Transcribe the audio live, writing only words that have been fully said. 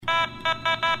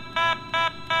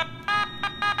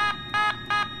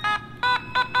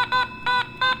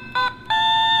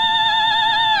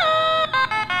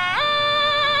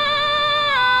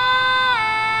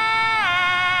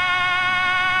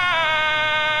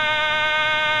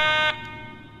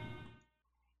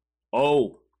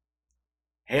Oh,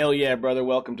 hell yeah, brother.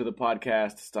 Welcome to the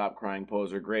podcast, Stop Crying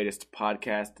Poser, greatest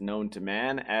podcast known to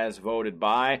man, as voted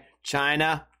by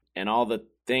China and all the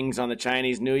things on the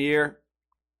Chinese New Year,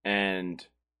 and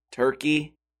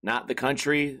Turkey, not the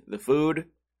country, the food,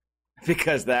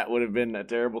 because that would have been a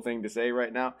terrible thing to say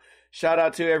right now. Shout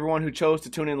out to everyone who chose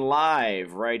to tune in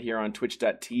live right here on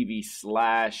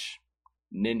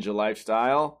twitch.tv/Ninja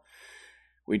Lifestyle.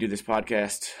 We do this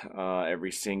podcast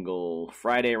every single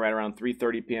Friday right around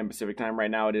 3:30 p.m. Pacific time. Right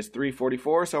now it is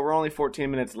 3:44, so we're only 14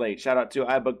 minutes late. Shout out to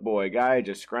iBookBoy, Guy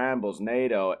Just Scrambles,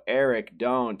 NATO, Eric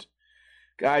Don't,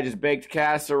 Guy Just Baked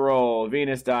Casserole,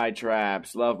 Venus Die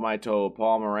Traps, Love My Toe,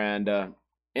 Paul Miranda,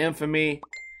 Infamy,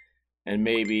 and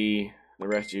maybe the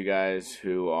rest of you guys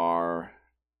who are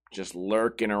just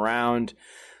lurking around.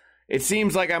 It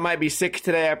seems like I might be sick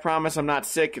today. I promise I'm not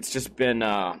sick. It's just been...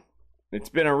 It's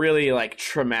been a really,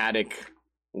 traumatic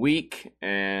week,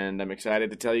 and I'm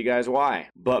excited to tell you guys why.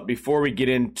 But before we get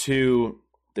into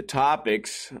the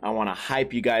topics, I want to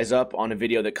hype you guys up on a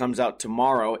video that comes out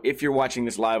tomorrow. If you're watching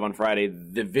this live on Friday,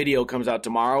 the video comes out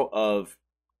tomorrow of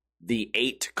the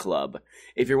 8 Club.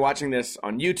 If you're watching this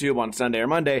on YouTube on Sunday or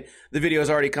Monday, the video has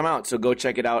already come out, so go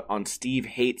check it out on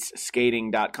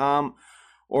stevehatesskating.com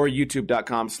or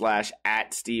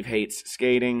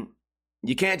youtube.com/@stevehatesskating.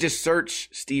 You can't just search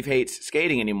Steve Hates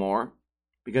Skating anymore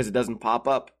because it doesn't pop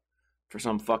up for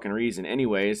some fucking reason.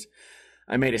 Anyways,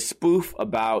 I made a spoof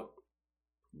about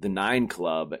the 9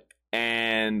 Club,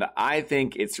 and I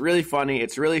think it's really funny,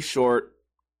 it's really short,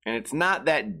 and it's not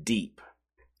that deep.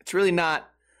 It's really not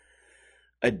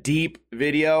a deep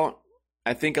video.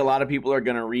 I think a lot of people are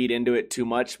going to read into it too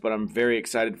much, but I'm very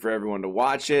excited for everyone to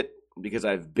watch it because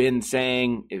I've been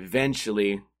saying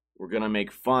eventually we're going to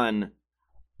make fun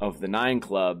of the 9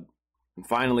 Club, and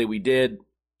finally we did.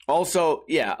 Also,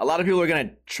 yeah, a lot of people are going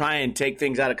to try and take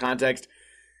things out of context.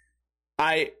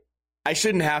 I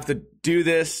shouldn't have to do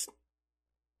this.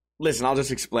 Listen, I'll just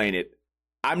explain it.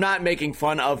 I'm not making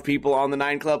fun of people on the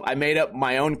 9 Club. I made up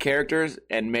my own characters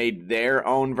and made their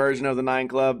own version of the 9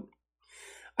 Club.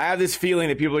 I have this feeling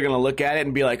that people are going to look at it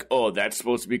and be like, oh, that's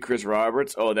supposed to be Chris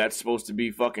Roberts. Oh, that's supposed to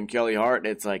be fucking Kelly Hart.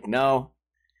 And it's like, no.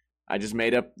 I just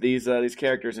made up these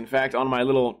characters. In fact, on my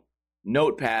little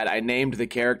notepad, I named the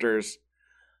characters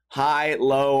High,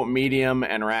 Low, Medium,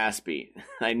 and Raspy.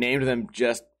 I named them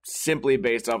just simply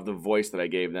based off the voice that I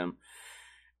gave them.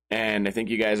 And I think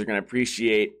you guys are going to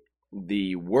appreciate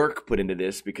the work put into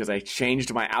this because I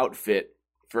changed my outfit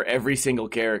for every single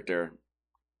character.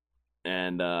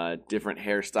 And different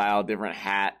hairstyle, different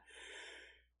hat.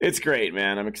 It's great,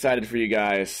 man. I'm excited for you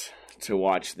guys to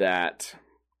watch that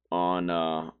on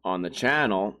the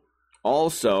channel.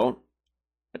 Also,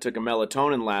 I took a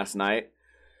melatonin last night.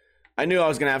 I knew I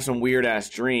was gonna have some weird ass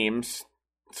dreams,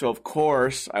 so of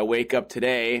course I wake up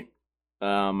today.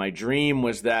 My dream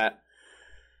was that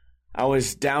I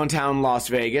was downtown Las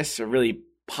Vegas, a really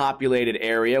populated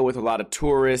area with a lot of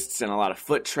tourists and a lot of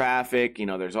foot traffic. You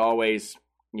know, there's always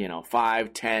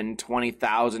 5, 10,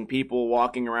 20,000 people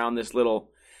walking around this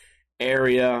little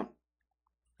area.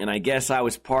 And I guess I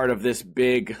was part of this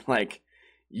big,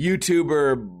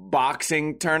 YouTuber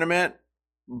boxing tournament.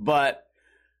 But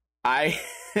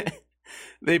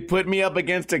they put me up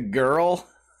against a girl.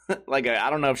 I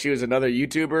don't know if she was another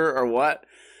YouTuber or what.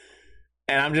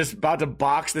 And I'm just about to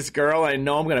box this girl. I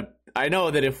know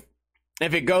that if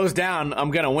it goes down, I'm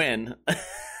going to win.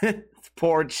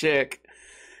 Poor chick.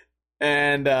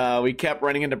 And we kept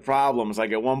running into problems.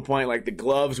 At one point, the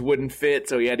gloves wouldn't fit,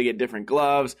 so we had to get different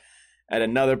gloves. At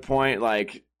another point,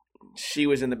 she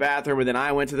was in the bathroom, and then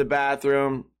I went to the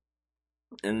bathroom.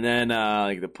 And then,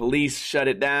 the police shut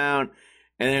it down.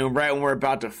 And then right when we're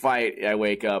about to fight, I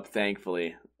wake up,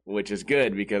 thankfully, which is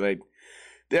good because I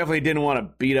definitely didn't want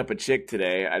to beat up a chick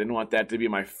today. I didn't want that to be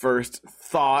my first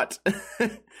thought.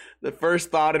 The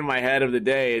first thought in my head of the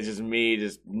day is just me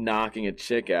just knocking a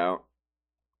chick out.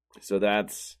 So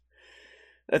that's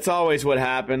always what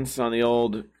happens on the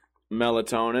old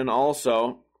melatonin.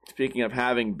 Also, speaking of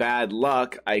having bad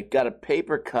luck, I got a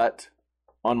paper cut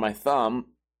on my thumb.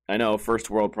 I know, first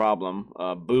world problem.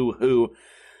 Boo-hoo.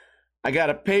 I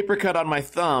got a paper cut on my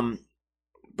thumb,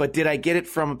 but did I get it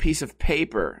from a piece of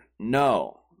paper?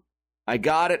 No. I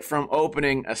got it from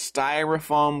opening a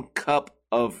styrofoam cup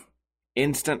of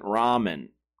instant ramen.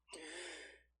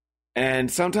 And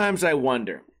sometimes I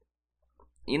wonder,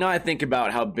 I think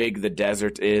about how big the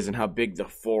desert is and how big the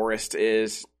forest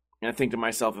is. And I think to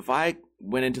myself, if I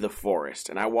went into the forest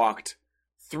and I walked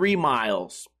 3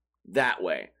 miles that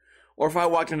way, or if I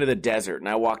walked into the desert and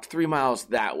I walked 3 miles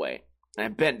that way, and I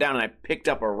bent down and I picked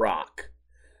up a rock,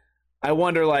 I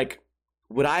wonder, like,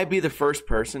 would I be the first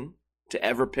person to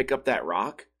ever pick up that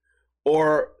rock?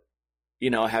 Or,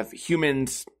 have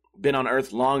humans been on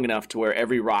Earth long enough to where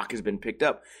every rock has been picked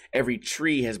up? Every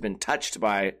tree has been touched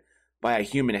by a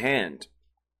human hand.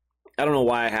 I don't know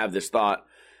why I have this thought,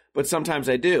 but sometimes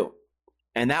I do.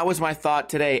 And that was my thought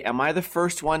today. Am I the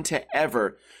first one to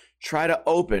ever try to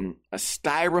open a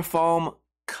styrofoam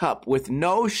cup with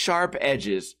no sharp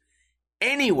edges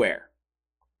anywhere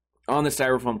on the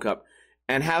styrofoam cup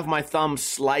and have my thumb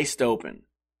sliced open?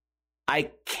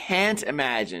 I can't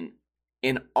imagine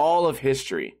in all of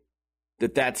history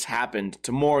that that's happened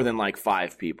to more than like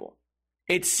 5 people.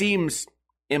 It seems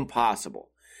impossible.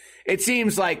 It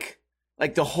seems like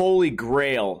the holy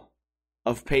grail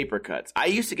of paper cuts. I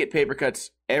used to get paper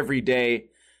cuts every day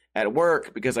at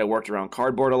work because I worked around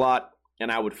cardboard a lot,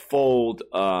 and I would fold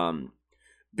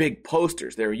big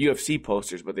posters. They're UFC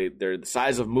posters, but they're the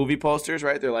size of movie posters,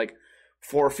 right? They're like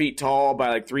 4 feet tall by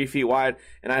like 3 feet wide,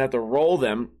 and I'd have to roll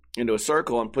them into a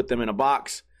circle and put them in a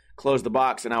box, close the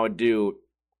box, and I would do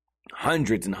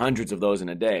hundreds and hundreds of those in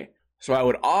a day. So I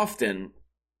would often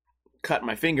cut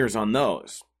my fingers on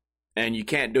those. And you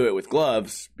can't do it with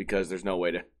gloves because there's no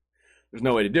way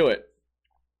to do it.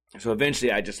 So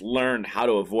eventually I just learned how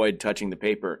to avoid touching the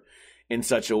paper in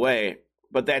such a way.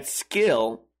 But that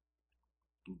skill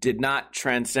did not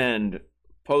transcend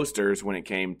posters when it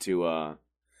came to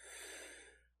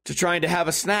trying to have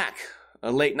a snack,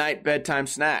 a late night bedtime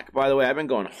snack. By the way, I've been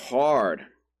going hard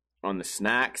on the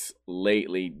snacks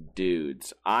lately,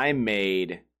 dudes.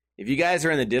 If you guys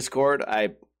are in the Discord,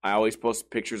 I always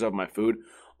post pictures of my food.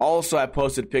 Also, I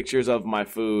posted pictures of my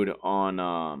food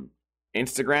on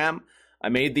Instagram. I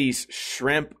made these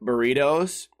shrimp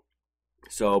burritos.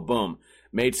 So, boom.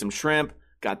 Made some shrimp.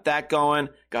 Got that going.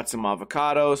 Got some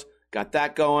avocados. Got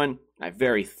that going. I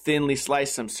very thinly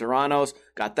sliced some serranos.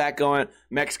 Got that going.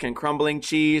 Mexican crumbling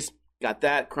cheese. Got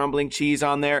that crumbling cheese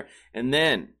on there. And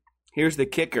then, here's the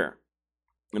kicker.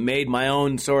 I made my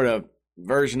own sort of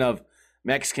version of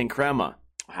Mexican crema.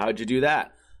 How'd you do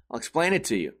that? I'll explain it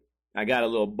to you. I got a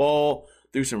little bowl,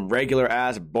 threw some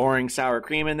regular-ass boring sour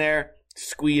cream in there,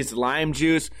 squeezed lime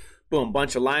juice, boom,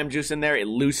 bunch of lime juice in there. It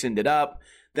loosened it up.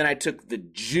 Then I took the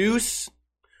juice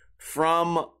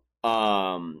from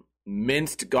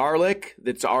minced garlic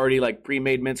that's already like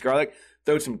pre-made minced garlic,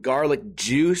 throw some garlic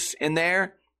juice in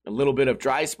there, a little bit of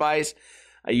dry spice.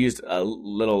 I used a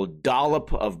little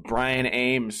dollop of Brian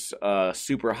Ames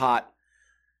super hot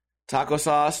taco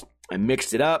sauce. I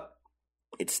mixed it up.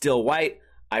 It's still white.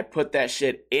 I put that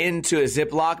shit into a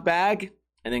Ziploc bag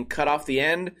and then cut off the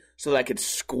end so that I could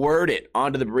squirt it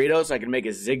onto the burrito so I could make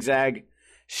a zigzag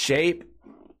shape.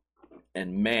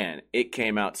 And man, it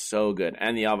came out so good.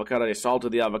 And the avocado, I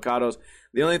salted the avocados.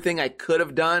 The only thing I could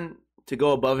have done to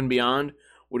go above and beyond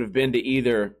would have been to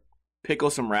either pickle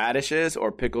some radishes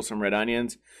or pickle some red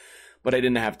onions. But I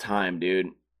didn't have time, dude.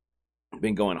 I've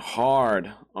been going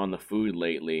hard on the food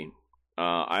lately.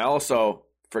 I also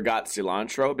forgot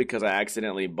cilantro because I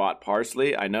accidentally bought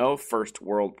parsley. I know, first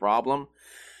world problem,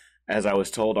 as I was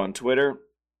told on Twitter.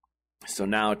 So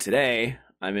now today,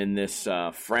 I'm in this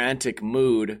frantic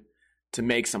mood to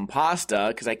make some pasta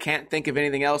because I can't think of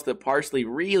anything else that parsley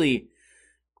really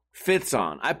fits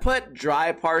on. I put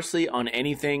dry parsley on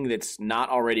anything that's not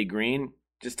already green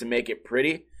just to make it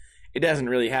pretty. It doesn't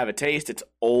really have a taste. It's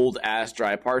old-ass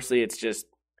dry parsley. It's just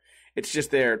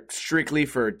there strictly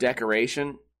for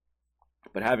decoration.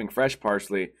 But having fresh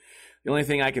parsley, the only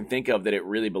thing I can think of that it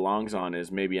really belongs on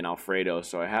is maybe an Alfredo.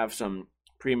 So I have some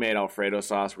pre-made Alfredo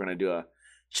sauce. We're going to do a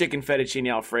chicken fettuccine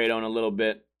Alfredo in a little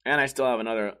bit. And I still have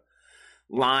another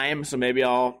lime, so maybe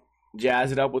I'll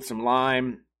jazz it up with some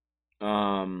lime.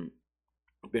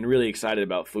 I've been really excited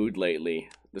about food lately.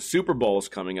 The Super Bowl's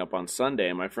coming up on Sunday,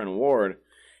 and my friend Ward,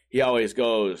 he always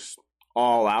goes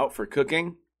all out for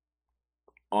cooking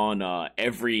on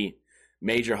every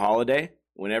major holiday.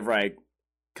 Whenever I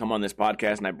come on this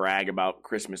podcast and I brag about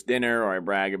Christmas dinner or I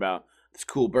brag about this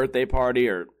cool birthday party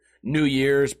or New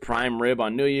Year's, prime rib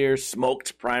on New Year's,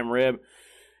 smoked prime rib,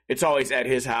 it's always at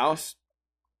his house.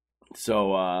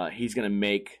 So he's gonna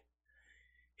make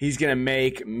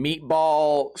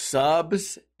meatball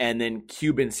subs and then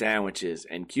Cuban sandwiches.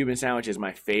 And Cuban sandwich is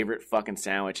my favorite fucking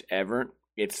sandwich ever.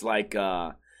 It's like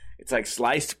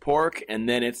sliced pork and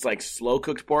then it's like slow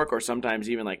cooked pork or sometimes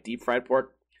even like deep fried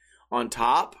pork on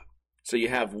top. So you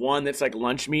have one that's like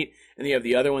lunch meat and you have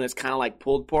the other one that's kind of like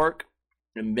pulled pork.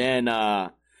 and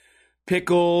then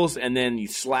pickles, and then you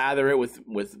slather it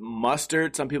with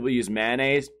mustard. Some people use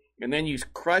mayonnaise, and then you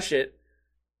crush it,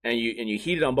 and you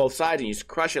heat it on both sides, and you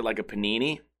crush it like a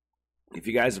panini. If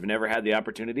you guys have never had the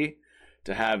opportunity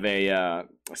to have a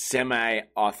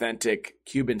semi-authentic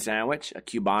Cuban sandwich, a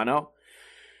Cubano,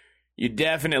 you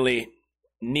definitely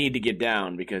need to get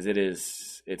down, because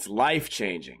it's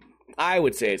life-changing. I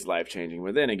would say it's life-changing,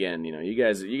 but then again, you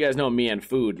guys know me and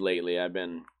food lately. I've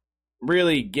been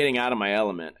really getting out of my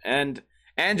element and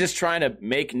just trying to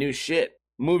make new shit.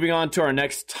 Moving on to our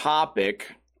next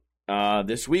topic,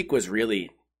 this week was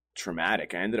really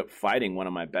traumatic. I ended up fighting one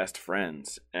of my best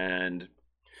friends, and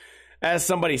as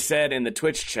somebody said in the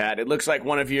Twitch chat, it looks like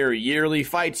one of your yearly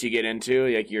fights you get into,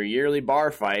 like your yearly bar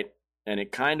fight, and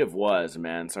it kind of was,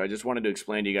 man. So I just wanted to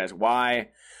explain to you guys why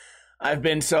I've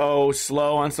been so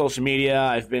slow on social media.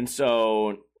 I've been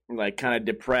so kind of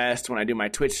depressed when I do my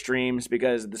Twitch streams,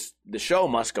 because the show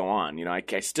must go on.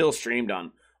 I still streamed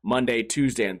on Monday,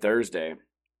 Tuesday, and Thursday,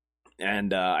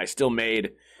 and I still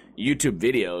made YouTube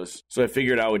videos. So I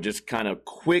figured I would just kind of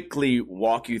quickly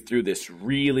walk you through this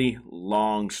really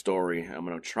long story. I'm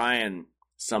going to try and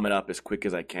sum it up as quick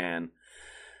as I can.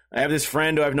 I have this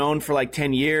friend who I've known for like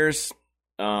 10 years.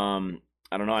 I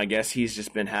don't know. I guess he's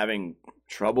just been having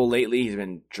trouble lately. He's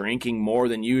been drinking more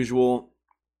than usual.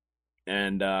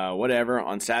 And whatever.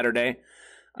 On Saturday,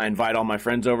 I invite all my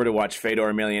friends over to watch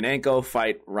Fedor Emelianenko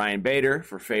fight Ryan Bader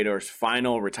for Fedor's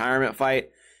final retirement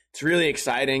fight. It's really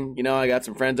exciting. I got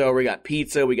some friends over. We got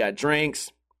pizza. We got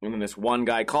drinks. And then this one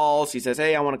guy calls. He says,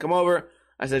 "Hey, I want to come over."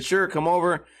 I said, "Sure, come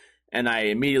over." And I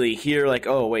immediately hear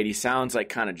oh, wait, he sounds like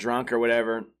kind of drunk or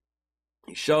whatever.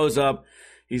 He shows up.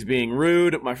 He's being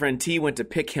rude. My friend T went to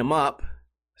pick him up.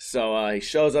 So he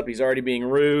shows up. He's already being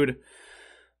rude.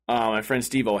 My friend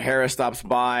Steve O'Hara stops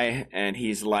by, and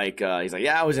he's like,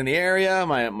 "Yeah, I was in the area.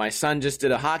 My son just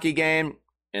did a hockey game."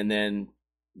 And then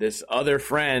this other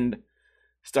friend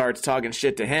starts talking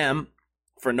shit to him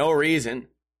for no reason.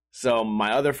 So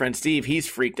my other friend Steve, he's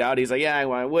freaked out. He's like, "Yeah,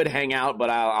 I would hang out, but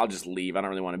I'll just leave. I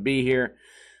don't really want to be here."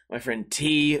 My friend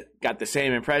T got the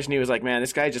same impression. He was like, "Man,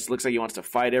 this guy just looks like he wants to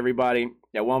fight everybody."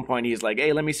 At one point, he's like,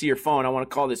 "Hey, let me see your phone. I want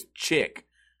to call this chick."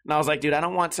 And I was like, "Dude, I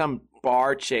don't want some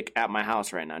bar chick at my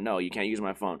house right now. No, you can't use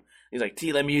my phone." He's like,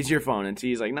 "T, let me use your phone." And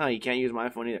T's like, "No, you can't use my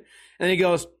phone either." And then he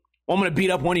goes, "Well, I'm going to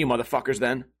beat up one of you motherfuckers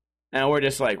then." And we're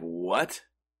just like, "What?"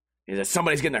 He says,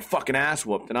 "Somebody's getting their fucking ass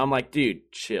whooped." And I'm like,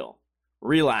 "Dude, chill.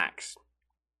 Relax."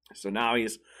 So now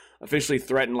he's officially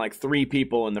threatened like 3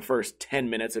 people in the first 10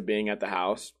 minutes of being at the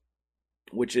house,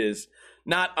 which is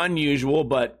not unusual,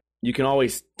 but you can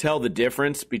always tell the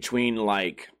difference between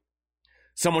like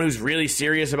someone who's really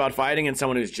serious about fighting and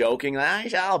someone who's joking.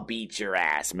 Like, "I'll beat your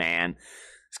ass, man."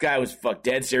 This guy was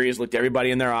dead serious, looked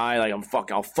everybody in their eye like,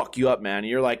 "I'll fuck you up, man." And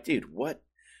you're like, "Dude, what?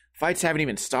 Fights haven't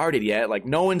even started yet. Like,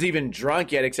 no one's even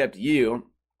drunk yet except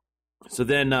you." So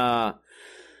then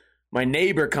my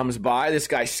neighbor comes by. This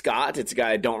guy, Scott. It's a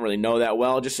guy I don't really know that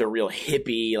well. Just a real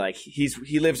hippie. Like,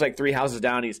 he lives like 3 houses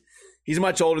down. He's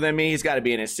much older than me. He's got to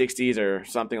be in his 60s or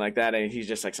something like that. And he's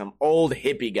just like some old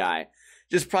hippie guy.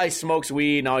 Just probably smokes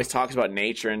weed and always talks about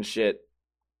nature and shit.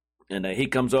 And he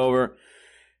comes over.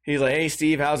 He's like, "Hey,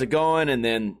 Steve, how's it going?" And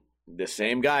then the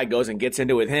same guy goes and gets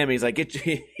into it with him. He's like,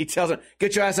 he tells him,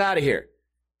 "Get your ass out of here."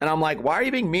 And I'm like, "Why are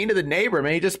you being mean to the neighbor,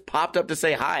 man? He just popped up to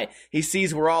say hi. He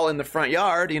sees we're all in the front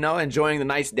yard, enjoying the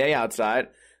nice day outside.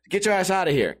 Get your ass out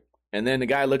of here." And then the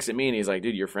guy looks at me and he's like,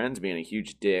 "Dude, your friend's being a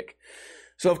huge dick."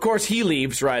 So, of course, he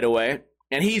leaves right away.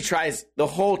 And he tries, the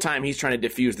whole time he's trying to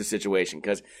diffuse the situation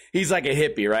because he's like a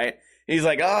hippie, right? He's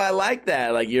like, "Oh, I like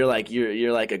that. Like, you're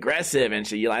like aggressive and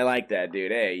shit. I like that,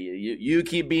 dude. Hey, you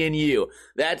keep being you.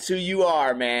 That's who you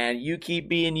are, man. You keep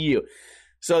being you."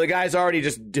 So the guy's already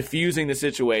just diffusing the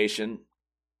situation.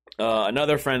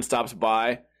 Another friend stops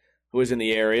by who was in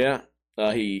the area.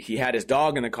 He had his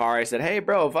dog in the car. I said, "Hey,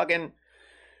 bro, fucking."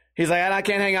 He's like, "I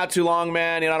can't hang out too long,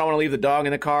 man. I don't want to leave the dog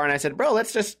in the car." And I said, "Bro,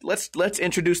 let's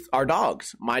introduce our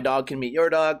dogs. My dog can meet your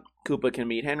dog. Koopa can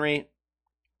meet Henry."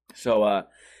 So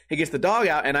he gets the dog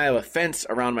out, and I have a fence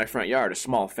around my front yard, a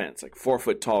small fence, like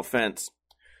 4-foot tall fence.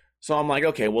 So I'm like,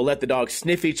 okay, we'll let the dogs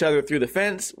sniff each other through the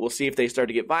fence. We'll see if they start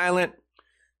to get violent.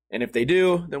 And if they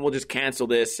do, then we'll just cancel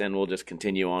this and we'll just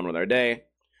continue on with our day.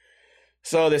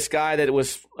 So this guy that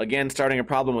was, again, starting a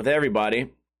problem with everybody,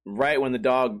 right when the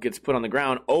dog gets put on the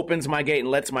ground, opens my gate and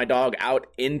lets my dog out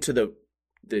into the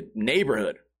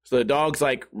neighborhood. So the dog's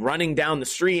like running down the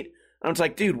street. And I'm just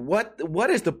like, dude, what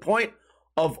is the point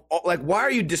of, like, why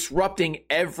are you disrupting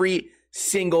every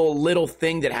single little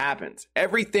thing that happens?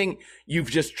 Everything,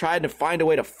 you've just tried to find a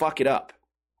way to fuck it up.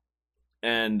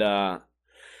 And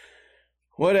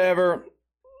whatever.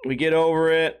 we get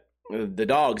over it. The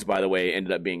dogs, by the way,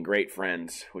 ended up being great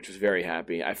friends, which was very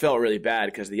happy. I felt really bad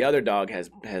because the other dog has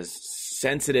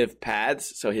sensitive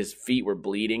pads, so his feet were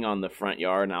bleeding on the front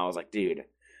yard, and I was like, dude,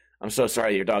 I'm so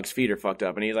sorry your dog's feet are fucked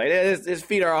up. And he's like, his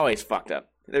feet are always fucked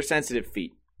up. They're sensitive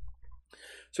feet.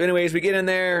 So anyways, we get in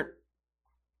there.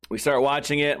 We start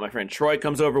watching it. My friend Troy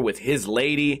comes over with his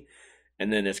lady,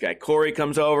 and then this guy Corey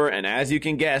comes over, and as you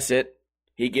can guess it,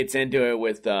 he gets into it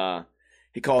with...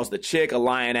 He calls the chick a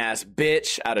lion-ass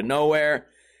bitch out of nowhere.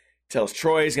 Tells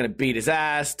Troy he's going to beat his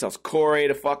ass. Tells Corey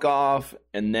to fuck off.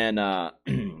 And then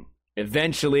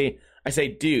eventually I say,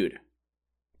 dude,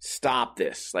 stop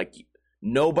this. Like,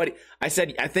 nobody... I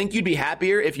said, I think you'd be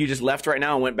happier if you just left right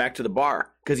now and went back to the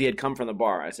bar. Because he had come from the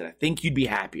bar. I said, I think you'd be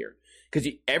happier.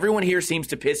 Because everyone here seems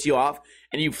to piss you off.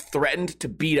 And you've threatened to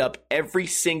beat up every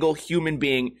single human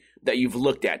being that you've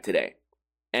looked at today.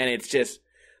 And it's just...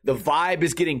 The vibe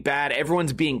is getting bad.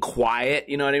 Everyone's being quiet.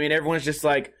 You know what I mean? Everyone's just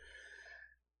like,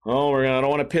 oh, I don't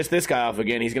want to piss this guy off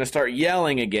again. He's going to start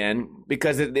yelling again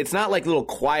because it's not like little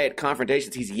quiet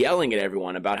confrontations. He's yelling at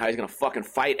everyone about how he's going to fucking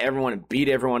fight everyone and beat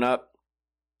everyone up.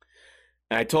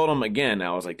 And I told him again,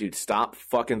 I was like, dude, stop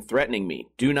fucking threatening me.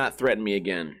 Do not threaten me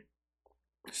again.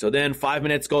 So then 5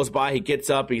 minutes goes by. He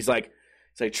gets up. He's like,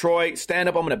 Troy, stand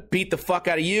up. I'm going to beat the fuck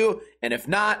out of you. And if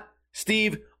not,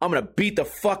 Steve, I'm going to beat the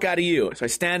fuck out of you. So I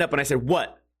stand up and I said,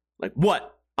 what? Like,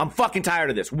 what? I'm fucking tired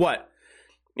of this. What?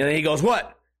 And then he goes,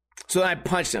 what? So then I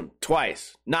punched him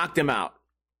twice, knocked him out.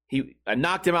 I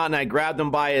knocked him out and I grabbed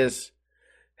him by his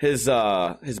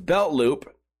belt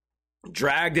loop,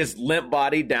 dragged his limp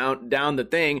body down the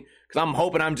thing because I'm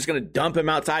hoping I'm just going to dump him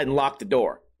outside and lock the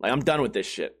door. Like, I'm done with this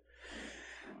shit.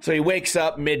 So he wakes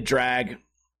up mid-drag,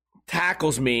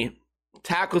 tackles me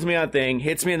on the thing,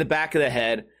 hits me in the back of the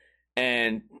head.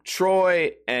 And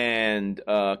Troy and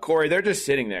Corey, they're just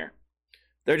sitting there.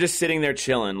 They're just sitting there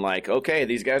chilling. Like, okay,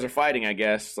 these guys are fighting, I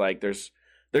guess. Like, there's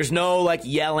no like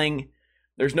yelling.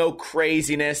 There's no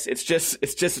craziness. It's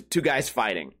just two guys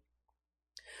fighting.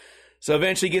 So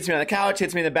eventually he gets me on the couch,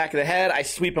 hits me in the back of the head. I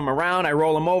sweep him around. I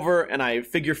roll him over, and I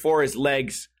figure four his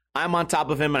legs. I'm on top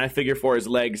of him, and I figure four his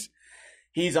legs.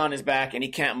 He's on his back, and he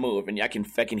can't move. And I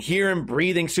can hear him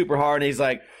breathing super hard, and he's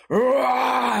like,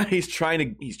 Rah! He's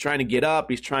trying to get up.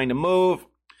 He's trying to move.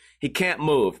 He can't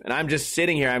move. And I'm just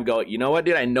sitting here. I'm going, you know what,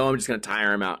 dude? I know I'm just going to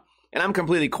tire him out. And I'm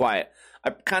completely quiet. I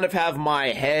kind of have my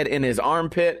head in his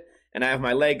armpit, and I have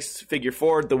my legs figure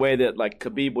forward the way that, like,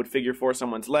 Khabib would figure four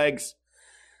someone's legs.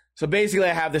 So basically,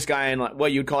 I have this guy in like,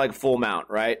 what you'd call like full mount,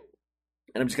 right?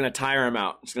 And I'm just going to tire him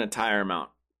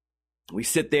out. We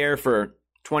sit there for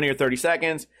 20 or 30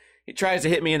 seconds. He tries to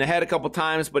hit me in the head a couple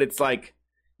times, but it's like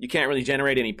you can't really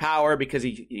generate any power because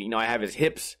I have his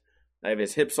hips. I have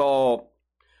his hips all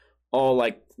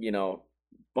like,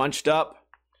 bunched up.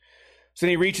 So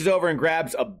then he reaches over and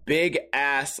grabs a big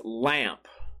ass lamp,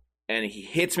 and he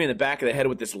hits me in the back of the head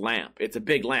with this lamp. It's a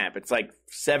big lamp. It's like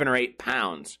 7 or 8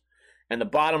 pounds, and the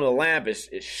bottom of the lamp is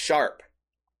sharp.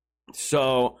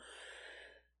 So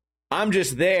I'm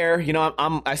just there,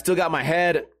 I still got my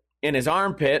head in his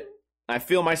armpit. I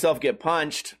feel myself get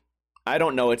punched. I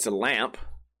don't know it's a lamp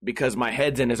because my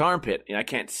head's in his armpit and I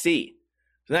can't see.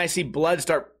 So then I see blood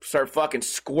start fucking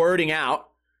squirting out,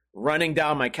 running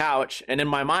down my couch. And in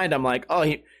my mind, I'm like, oh,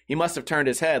 he must have turned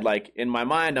his head. Like, in my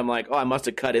mind, I'm like, oh, I must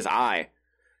have cut his eye.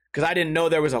 Because I didn't know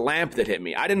there was a lamp that hit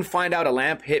me. I didn't find out a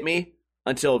lamp hit me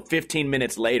until 15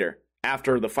 minutes later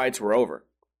after the fights were over.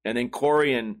 And then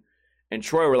Corey and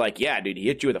Troy were like, yeah, dude, he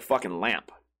hit you with a fucking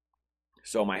lamp.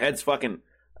 So my head's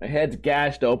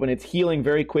gashed open. It's healing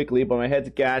very quickly, but my head's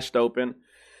gashed open.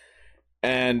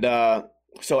 And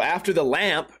so after the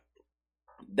lamp,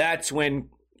 that's when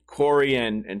Corey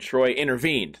and Troy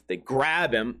intervened. They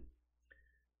grab him,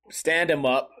 stand him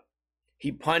up.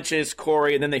 He punches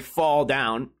Corey, and then they fall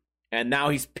down. And now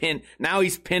he's pinned. Now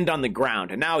he's pinned on the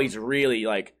ground, and now he's really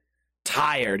like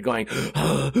tired, going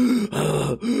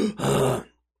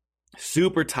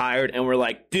super tired. And we're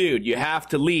like, dude, you have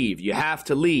to leave. You have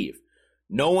to leave.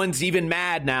 No one's even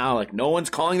mad now. Like, no one's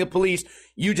calling the police.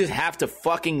 You just have to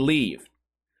fucking leave.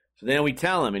 So then we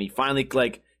tell him, and he finally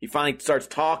starts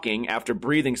talking after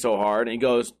breathing so hard. And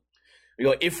we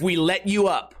go, if we let you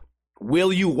up,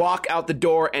 will you walk out the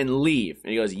door and leave?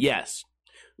 And he goes, yes.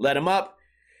 Let him up.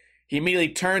 He immediately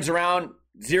turns around,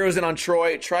 zeroes in on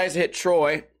Troy, tries to hit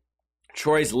Troy.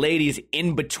 Troy's lady's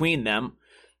in between them.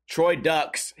 Troy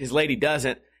ducks. His lady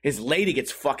doesn't. His lady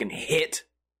gets fucking hit.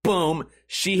 Boom.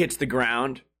 She hits the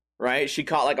ground, right? She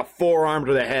caught like a forearm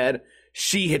to the head.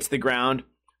 She hits the ground.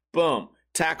 Boom.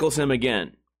 Tackles him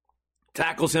again.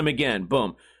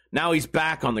 Boom. Now he's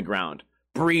back on the ground,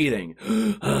 breathing.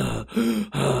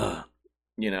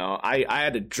 I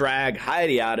had to drag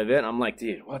Heidi out of it. I'm like,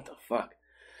 dude, what the fuck?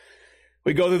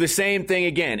 We go through the same thing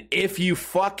again. If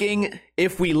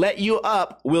we let you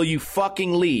up, will you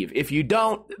fucking leave? If you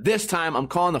don't, this time I'm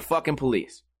calling the fucking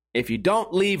police. If you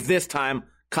don't leave this time,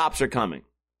 cops are coming.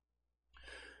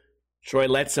 Troy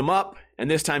lets him up, and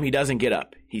this time he doesn't get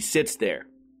up. He sits there.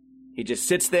 He just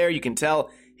sits there. You can tell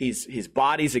his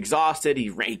body's exhausted.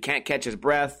 He can't catch his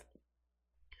breath.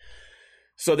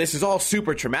 So this is all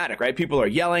super traumatic, right? People are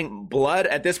yelling. Blood.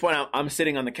 At this point, I'm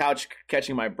sitting on the couch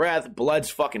catching my breath.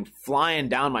 Blood's fucking flying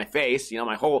down my face.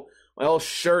 My whole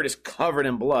shirt is covered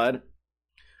in blood.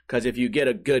 Because if you get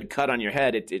a good cut on your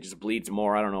head, it just bleeds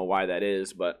more. I don't know why that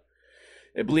is, but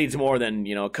it bleeds more than,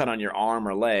 a cut on your arm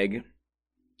or leg.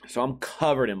 So I'm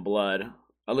covered in blood.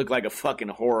 I look like a fucking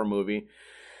horror movie.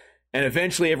 And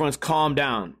eventually everyone's calmed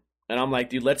down. And I'm like,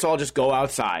 dude, let's all just go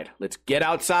outside. Let's get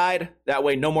outside. That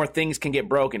way no more things can get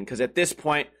broken. Because at this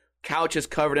point, couch is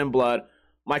covered in blood.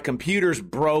 My computer's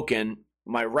broken.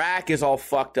 My rack is all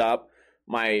fucked up.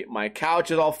 My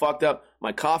couch is all fucked up.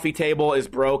 My coffee table is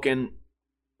broken.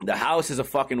 The house is a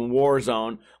fucking war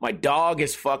zone. My dog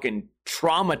is fucking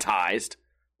traumatized.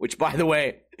 Which, by the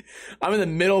way, I'm in the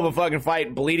middle of a fucking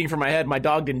fight, bleeding from my head. My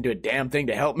dog didn't do a damn thing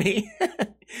to help me.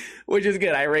 Which is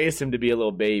good. I raised him to be a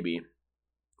little baby.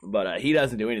 But he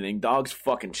doesn't do anything. Dog's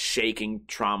fucking shaking,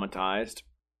 traumatized.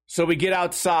 So we get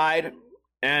outside,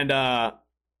 and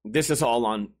this is all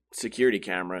on security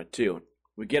camera, too.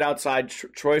 We get outside.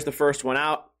 Troy's the first one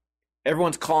out.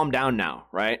 Everyone's calmed down now,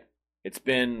 right? It's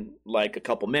been like a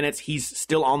couple minutes. He's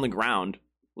still on the ground.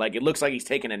 Like, it looks like he's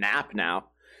taking a nap now.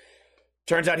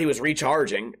 Turns out he was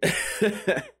recharging.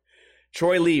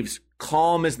 Troy leaves,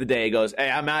 calm as the day. Goes, hey,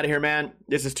 I'm out of here, man.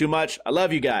 This is too much. I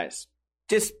love you guys.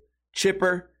 Just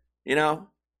chipper,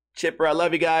 Chipper, I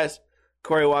love you guys.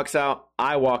 Corey walks out.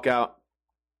 I walk out.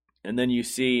 And then you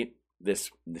see this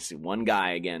one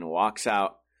guy again walks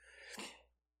out.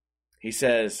 He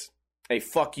says, hey,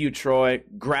 fuck you, Troy.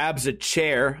 Grabs a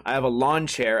chair. I have a lawn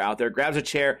chair out there. Grabs a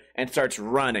chair and starts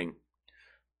running.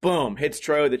 Boom, hits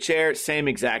Troy with the chair. Same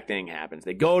exact thing happens.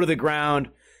 They go to the ground.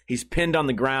 He's pinned on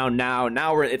the ground now.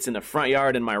 Now it's in the front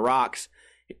yard in my rocks.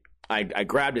 I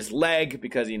grabbed his leg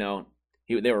because, they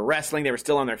were wrestling. They were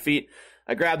still on their feet.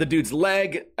 I grabbed the dude's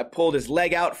leg. I pulled his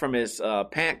leg out from his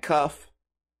pant cuff.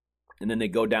 And then they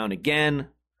go down again.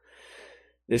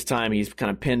 This time he's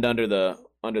kind of pinned under the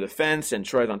fence, and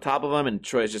Troy's on top of him. And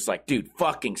Troy's just like, dude,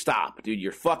 fucking stop. Dude,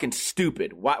 you're fucking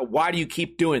stupid. Why do you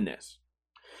keep doing this?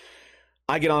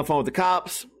 I get on the phone with the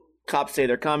cops. Cops say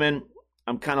they're coming.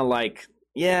 I'm kind of like,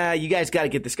 yeah, you guys got to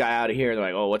get this guy out of here. They're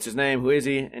like, oh, what's his name? Who is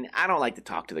he? And I don't like to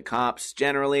talk to the cops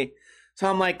generally. So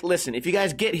I'm like, listen, if you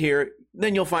guys get here,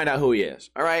 then you'll find out who he is.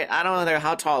 All right? I don't know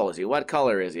how tall is he? What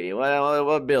color is he?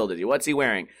 What build is he? What's he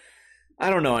wearing? I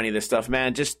don't know any of this stuff,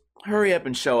 man. Just hurry up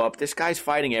and show up. This guy's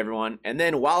fighting everyone. And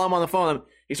then while I'm on the phone,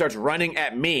 he starts running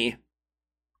at me.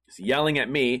 He's yelling at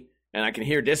me. And I can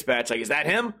hear dispatch like, is that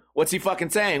him? What's he fucking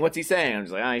saying? What's he saying? I'm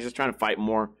just like, he's just trying to fight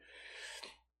more.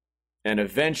 And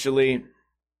eventually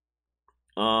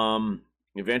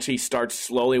he starts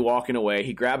slowly walking away.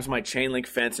 He grabs my chain link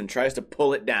fence and tries to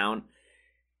pull it down.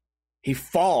 He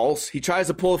falls. He tries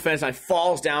to pull the fence and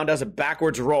falls down, does a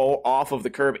backwards roll off of the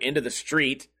curb into the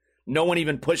street. No one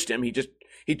even pushed him.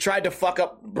 He tried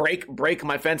to break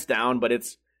my fence down, but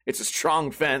it's a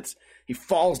strong fence. He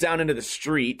falls down into the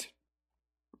street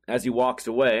as he walks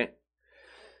away.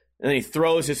 And then he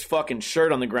throws his fucking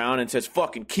shirt on the ground and says,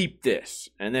 fucking keep this.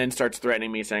 And then starts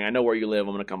threatening me, saying, I know where you live.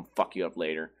 I'm going to come fuck you up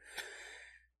later.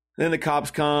 Then the cops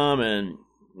come and,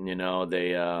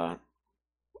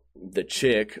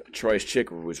 Troy's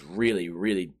chick was really,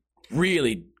 really,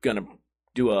 really going to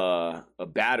do a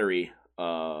battery,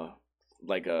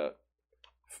 like a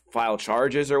file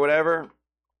charges or whatever.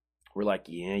 We're like,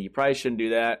 yeah, you probably shouldn't do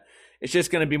that. It's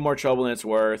just going to be more trouble than it's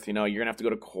worth. You're going to have to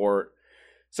go to court.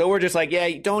 So we're just like, yeah,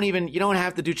 you don't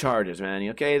have to do charges, man.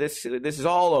 Okay, this is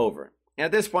all over. And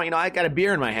at this point, I got a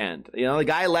beer in my hand. The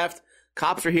guy left.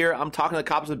 Cops are here. I'm talking to the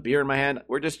cops with a beer in my hand.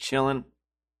 We're just chilling.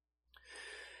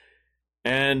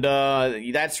 And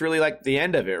that's really like the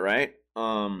end of it, right?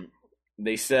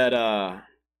 They said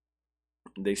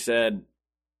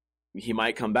he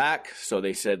might come back. So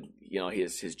they said,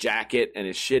 his jacket and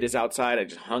his shit is outside. I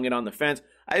just hung it on the fence.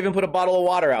 I even put a bottle of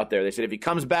water out there. They said if he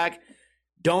comes back,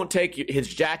 don't take his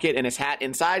jacket and his hat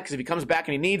inside, because if he comes back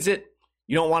and he needs it,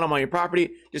 you don't want him on your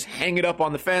property. Just hang it up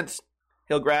on the fence.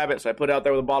 He'll grab it. So I put it out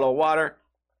there with a bottle of water,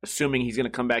 assuming he's going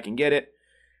to come back and get it.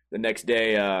 The next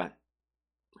day,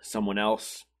 someone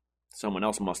else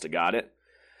must have got it,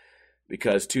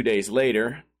 because 2 days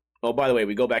later, Oh, by the way,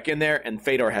 we go back in there, and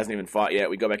Fedor hasn't even fought yet.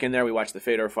 We go back in there, we watch the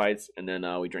Fedor fights, and then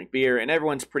we drink beer, and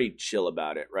everyone's pretty chill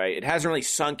about it, right? It hasn't really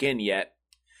sunk in yet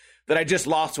that I just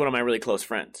lost one of my really close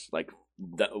friends. Like,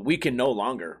 we can no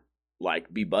longer,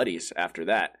 like, be buddies after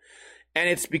that. And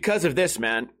it's because of this,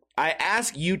 man. I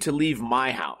ask you to leave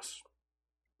my house.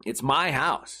 It's my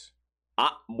house.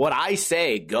 What I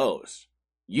say goes.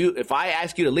 If I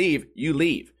ask you to leave, you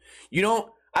leave.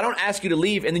 I don't ask you to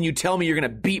leave, and then you tell me you're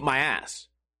going to beat my ass.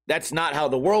 That's not how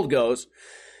the world goes.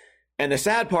 And the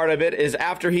sad part of it is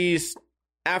after he's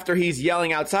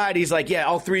yelling outside, he's like, yeah,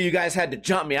 all three of you guys had to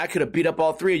jump me. I could have beat up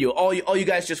all three of you. All you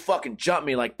guys just fucking jumped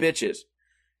me like bitches.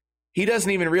 He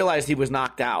doesn't even realize he was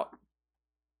knocked out.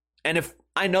 And if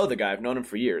I know the guy, I've known him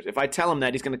for years. If I tell him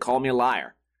that, he's going to call me a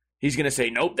liar. He's going to say,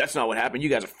 nope, that's not what happened. You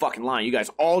guys are fucking lying. You guys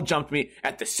all jumped me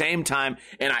at the same time,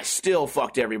 and I still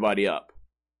fucked everybody up.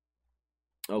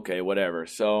 Okay, whatever.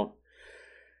 So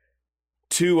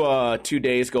 2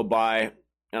 days go by,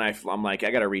 and I'm like,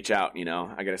 I got to reach out,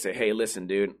 I got to say, hey, listen,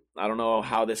 dude, I don't know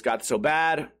how this got so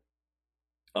bad.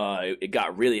 It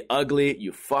got really ugly.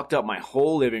 You fucked up my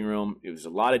whole living room. It was a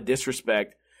lot of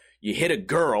disrespect. You hit a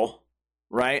girl,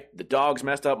 right? The dog's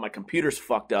messed up. My computer's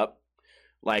fucked up.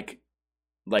 Like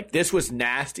this was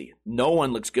nasty. No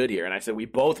one looks good here. And I said, we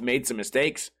both made some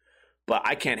mistakes, but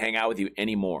I can't hang out with you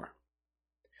anymore.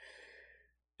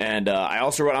 And I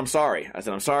also wrote, I'm sorry. I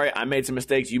said, I'm sorry. I made some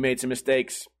mistakes. You made some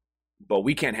mistakes, but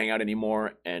we can't hang out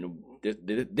anymore. And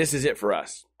this is it for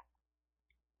us.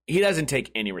 He doesn't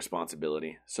take any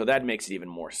responsibility. So that makes it even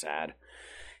more sad.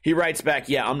 He writes back,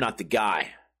 yeah, I'm not the guy.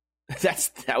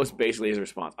 That was basically his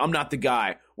response. I'm not the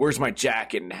guy. Where's my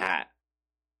jacket and hat?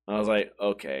 I was like,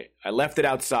 okay. I left it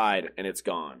outside and it's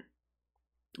gone.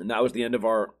 And that was the end of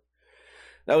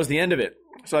it.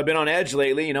 So I've been on edge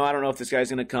lately. I don't know if this guy's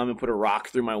going to come and put a rock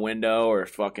through my window or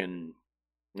fucking,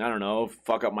 I don't know,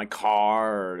 fuck up my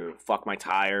car or fuck my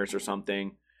tires or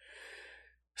something.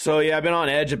 So yeah, I've been on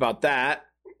edge about that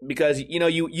because,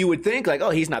 you would think like, oh,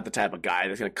 he's not the type of guy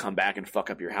that's going to come back and fuck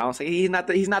up your house. Like, he's not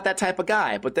that type of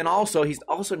guy. But then also, he's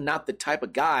also not the type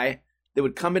of guy that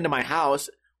would come into my house,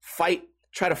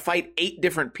 try to fight 8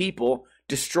 different people,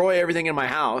 destroy everything in my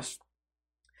house.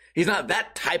 He's not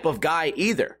that type of guy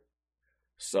either.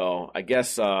 So I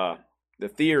guess the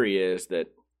theory is that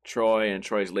Troy and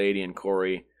Troy's lady and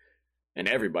Corey and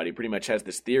everybody pretty much has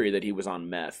this theory that he was on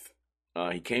meth.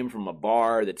 He came from a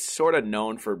bar that's sort of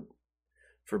known for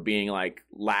being like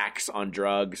lax on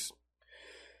drugs.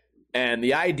 And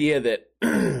the idea that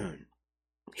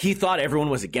he thought everyone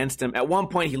was against him. At one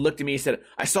point, he looked at me, he said,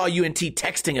 I saw UNT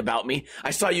texting about me. I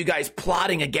saw you guys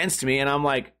plotting against me. And I'm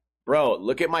like, bro,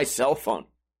 look at my cell phone.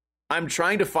 I'm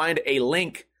trying to find a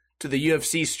link to the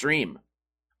UFC stream.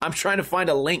 I'm trying to find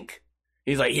a link.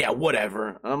 He's like, yeah,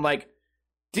 whatever. And I'm like,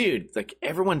 dude, like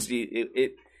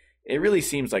it really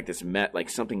seems like this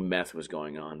something meth was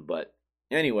going on. But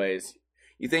anyways,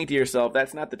 you think to yourself,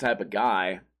 that's not the type of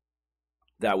guy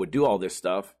that would do all this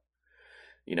stuff.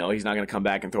 He's not going to come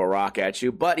back and throw a rock at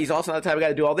you, but he's also not the type of guy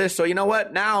to do all this. So you know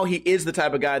what? Now he is the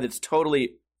type of guy that's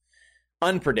totally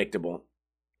unpredictable.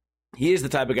 He is the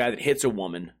type of guy that hits a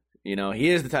woman. He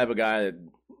is the type of guy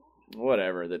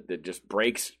that just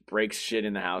breaks shit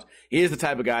in the house. He is the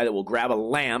type of guy that will grab a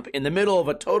lamp in the middle of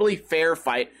a totally fair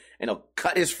fight and he'll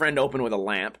cut his friend open with a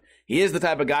lamp. He is the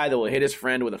type of guy that will hit his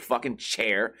friend with a fucking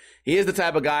chair. He is the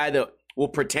type of guy that will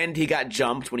pretend he got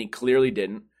jumped when he clearly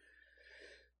didn't.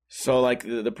 So like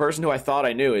the person who I thought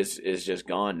I knew is just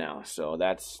gone now. So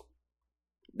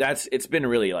it's been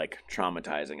really like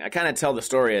traumatizing. I kind of tell the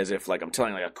story as if like I'm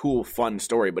telling like a cool, fun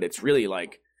story, but it's really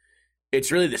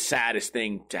the saddest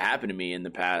thing to happen to me in the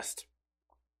past,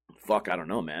 I don't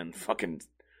know, man, fucking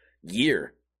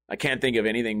year. I can't think of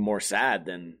anything more sad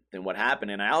than what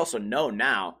happened. And I also know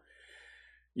now,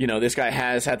 this guy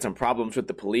has had some problems with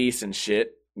the police and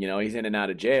shit. He's in and out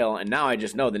of jail. And now I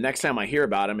just know the next time I hear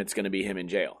about him, it's going to be him in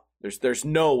jail. There's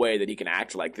no way that he can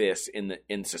act like this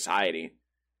in society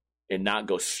and not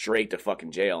go straight to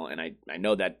fucking jail. And I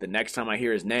know that the next time I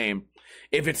hear his name,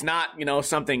 if it's not,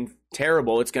 something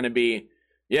terrible, it's going to be,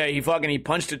 yeah, he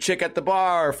punched a chick at the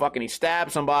bar, or fucking he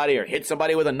stabbed somebody or hit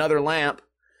somebody with another lamp.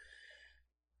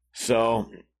 So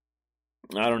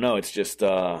I don't know. It's just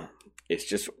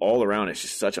all around. It's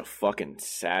just such a fucking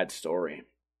sad story,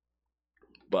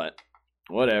 but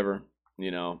whatever,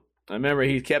 I remember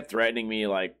he kept threatening me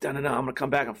like, no, I'm going to come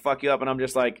back and fuck you up. And I'm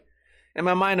just like, in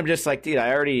my mind, I'm just like, dude,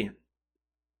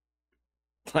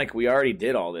 we already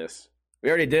did all this.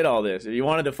 If you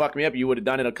wanted to fuck me up, you would have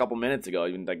done it a couple minutes ago.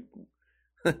 Even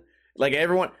like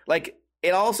everyone, like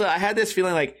it also, I had this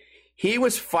feeling like he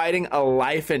was fighting a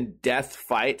life and death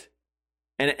fight.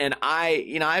 And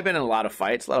I've been in a lot of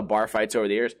fights, a lot of bar fights over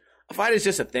the years. A fight is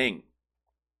just a thing.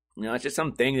 It's just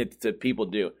some thing that people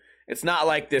do. It's not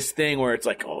like this thing where it's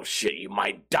like, oh shit, you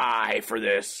might die for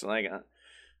this. Like,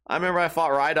 I remember I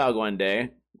fought Rydog one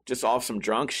day, just off some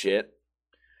drunk shit.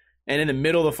 And in the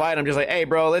middle of the fight, I'm just like, hey,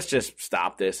 bro, let's just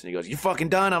stop this. And he goes, you fucking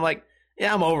done? I'm like,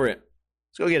 yeah, I'm over it.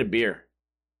 Let's go get a beer.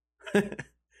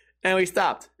 And we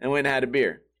stopped and went and had a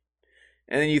beer.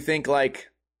 And then you think, like,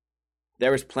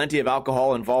 there was plenty of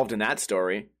alcohol involved in that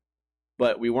story,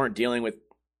 but we weren't dealing with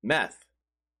meth.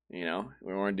 We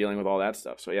weren't dealing with all that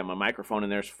stuff. So, yeah, my microphone in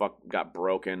there got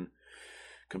broken.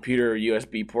 Computer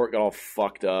USB port got all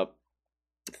fucked up.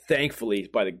 Thankfully,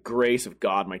 by the grace of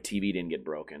God, my TV didn't get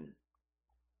broken.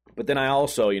 But then I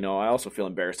also feel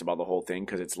embarrassed about the whole thing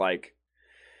because it's like,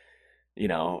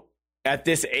 at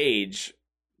this age,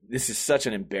 this is such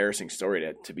an embarrassing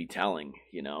story to be telling,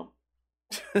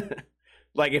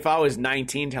 Like, if I was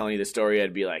 19 telling you the story,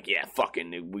 I'd be like, yeah,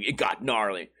 fucking, it got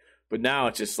gnarly. But now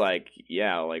it's just like,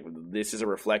 yeah, like, this is a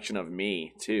reflection of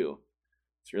me, too.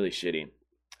 It's really shitty.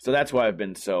 So that's why I've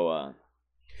been so, I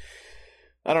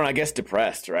don't know, I guess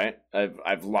depressed, right?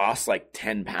 I've lost like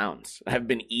 10 pounds. I've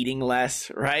been eating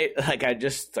less, right? Like, I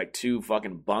just, like, too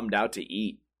fucking bummed out to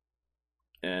eat.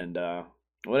 And,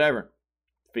 whatever.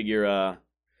 Figure,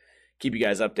 keep you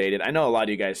guys updated. I know a lot of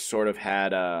you guys sort of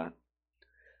had,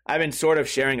 I've been sort of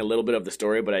sharing a little bit of the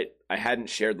story, but I hadn't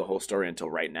shared the whole story until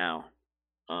right now.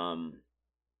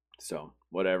 So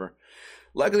whatever.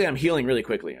 Luckily, I'm healing really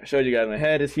quickly. I showed you guys my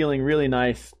head is healing really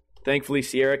nice. Thankfully,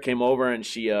 Sierra came over and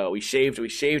we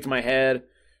shaved my head.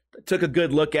 Took a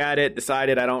good look at it.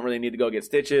 Decided I don't really need to go get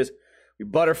stitches. We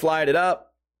butterflied it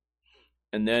up,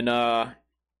 and then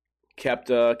kept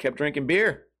drinking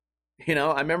beer.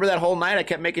 I remember that whole night. I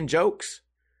kept making jokes.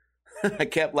 I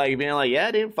kept like being like, yeah,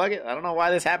 dude, fuck it. I don't know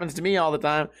why this happens to me all the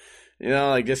time.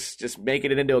 Like just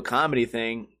making it into a comedy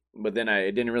thing. But then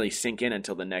it didn't really sink in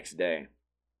until the next day.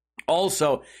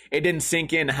 Also, it didn't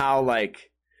sink in how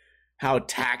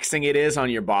taxing it is on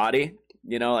your body,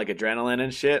 like adrenaline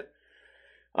and shit.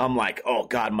 I'm like, oh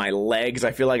God, my legs,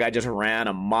 I feel like I just ran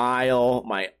a mile.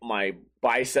 My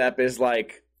bicep is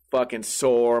like fucking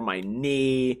sore. My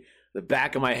knee, the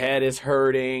back of my head is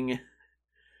hurting.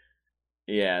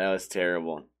 Yeah, that was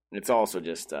terrible. It's also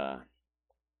just, I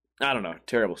don't know,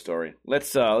 terrible story.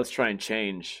 Let's try and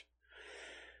change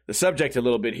the subject a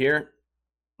little bit here.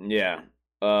 Yeah,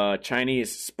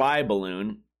 Chinese spy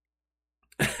balloon.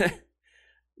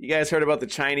 You guys heard about the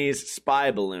Chinese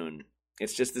spy balloon?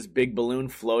 It's just this big balloon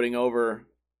floating over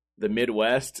the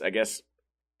Midwest, I guess,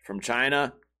 from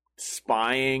China,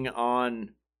 spying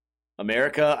on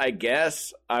America, I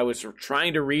guess. I was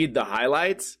trying to read the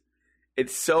highlights.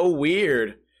 It's so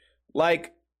weird.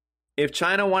 Like, if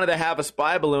China wanted to have a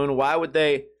spy balloon, why would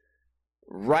they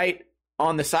write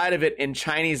on the side of it in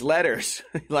Chinese letters?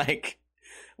 Like,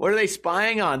 what are they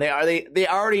spying on? They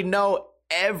already know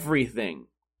everything.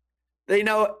 They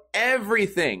know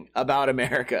everything about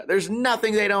America. There's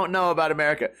nothing they don't know about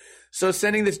America. So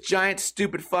sending this giant,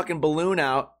 stupid fucking balloon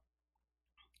out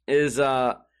is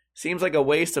seems like a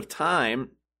waste of time.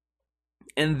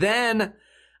 And then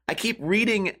I keep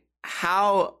reading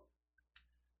how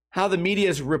the media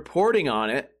is reporting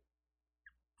on it,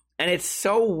 and it's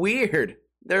so weird.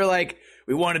 They're like,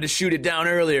 we wanted to shoot it down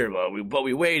earlier, but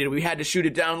we waited. We had to shoot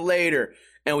it down later,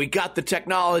 and we got the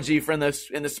technology from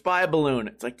in the spy balloon.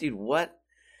 It's like, dude, what?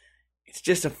 It's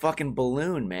just a fucking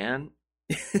balloon, man.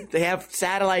 They have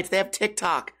satellites. They have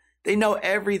TikTok. They know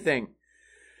everything.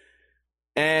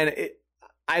 And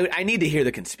I need to hear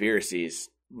the conspiracies.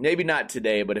 Maybe not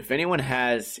today, but if anyone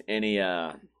has any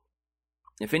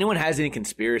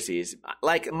conspiracies,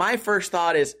 like, my first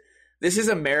thought is, this is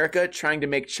America trying to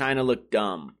make China look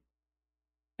dumb.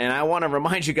 And I want to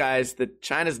remind you guys that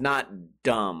China's not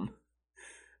dumb.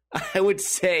 I would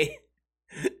say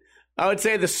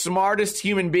the smartest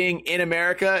human being in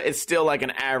America is still like an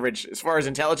average, as far as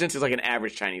intelligence, is like an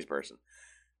average Chinese person.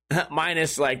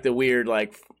 Minus like the weird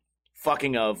like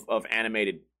fucking of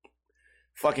animated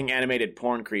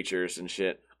porn creatures and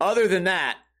shit. Other than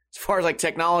that, as far as like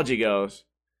technology goes,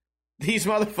 these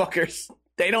motherfuckers,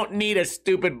 they don't need a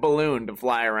stupid balloon to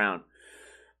fly around.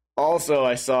 Also,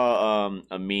 I saw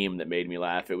a meme that made me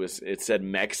laugh. It said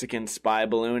Mexican spy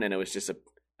balloon, and it was just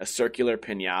a circular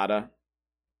piñata.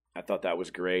 I thought that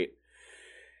was great.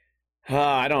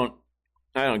 I don't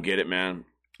get it, man.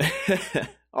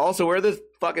 Also, where did this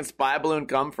fucking spy balloon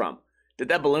come from? Did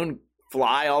that balloon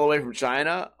fly all the way from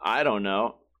China? I don't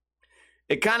know.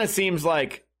 It kind of seems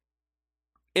like,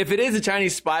 if it is a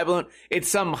Chinese spy balloon, it's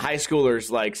some high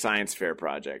schooler's like science fair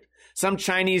project. Some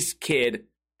Chinese kid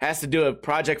has to do a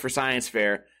project for science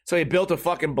fair So he built a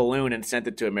fucking balloon and sent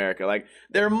it to America. Like,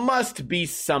 there must be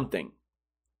something.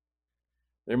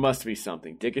 There must be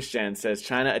something. Dickish says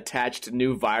China attached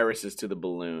new viruses to the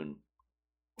balloon.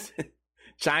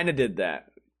 China did that.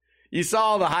 You saw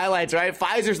all the highlights, right?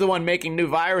 Pfizer's the one making new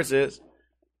viruses.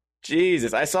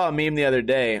 Jesus. I saw a meme the other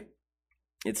day.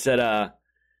 It said, so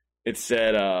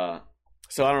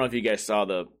I don't know if you guys saw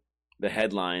the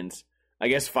headlines. I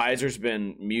guess Pfizer's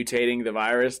been mutating the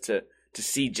virus to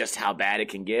see just how bad it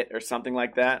can get or something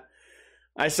like that.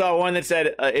 I saw one that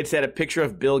said, it said a picture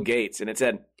of Bill Gates, and it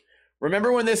said,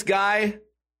 remember when this guy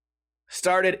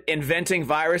started inventing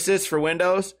viruses for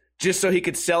Windows just so he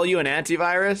could sell you an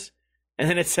antivirus? And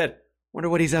then it said, wonder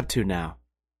what he's up to now.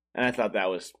 And I thought that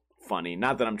was funny.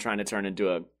 Not that I'm trying to turn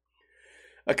into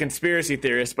a conspiracy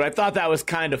theorist, but I thought that was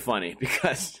kind of funny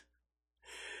because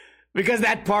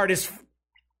that part is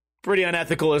pretty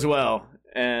unethical as well.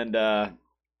 And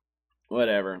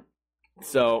whatever.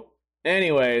 So,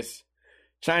 anyways,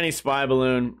 Chinese spy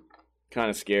balloon, kind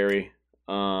of scary.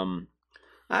 I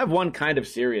have one kind of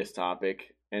serious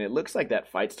topic, and it looks like that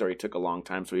fight story took a long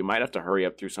time, so we might have to hurry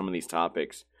up through some of these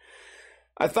topics.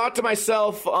 I thought to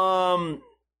myself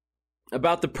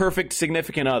about the perfect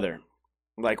significant other.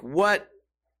 Like, what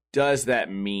does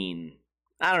that mean?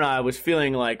 I don't know. I was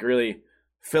feeling like really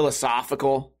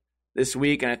philosophical this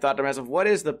week, and I thought to myself, what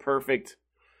is the perfect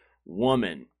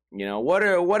woman? You know, what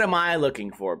am I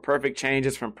looking for? Perfect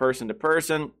changes from person to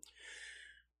person.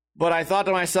 But I thought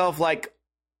to myself, like,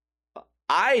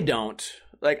 I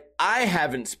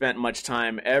haven't spent much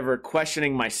time ever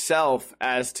questioning myself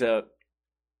as to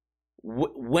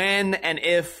when and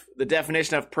if the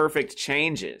definition of perfect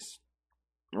changes,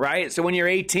 right? So when you're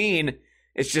 18,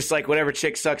 it's just like whatever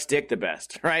chick sucks dick the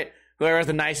best, right? Whoever has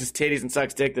the nicest titties and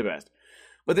sucks dick the best.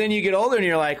 But then you get older and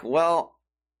you're like, well,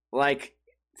 like,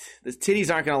 the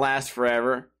titties aren't going to last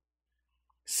forever.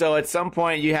 So at some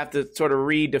point you have to sort of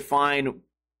redefine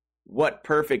what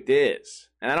perfect is.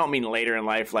 And I don't mean later in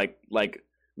life, like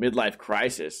midlife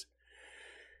crisis.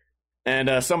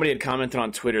 And somebody had commented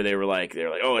on Twitter. They were like,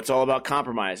 oh, it's all about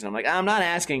compromise. And I'm like, I'm not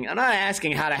asking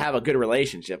how to have a good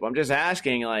relationship. I'm just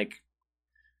asking, like,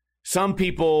 some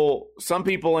people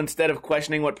instead of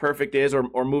questioning what perfect is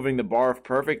or moving the bar of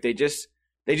perfect, they just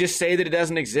say that it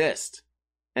doesn't exist.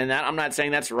 And that, I'm not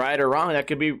saying that's right or wrong. That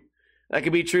could be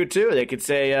true too. They could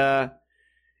say,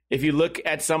 if you look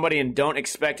at somebody and don't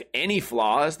expect any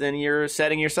flaws, then you're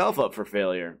setting yourself up for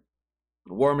failure.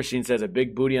 War Machine says a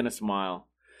big booty and a smile.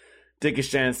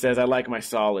 Dickishan says, I like my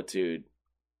solitude.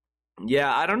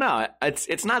 Yeah, I don't know.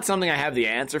 It's not something I have the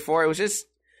answer for. It was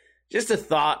just a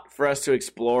thought for us to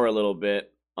explore a little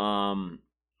bit.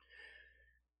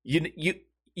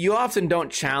 You often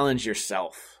don't challenge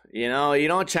yourself. You know, you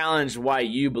don't challenge why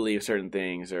you believe certain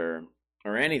things or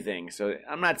anything. So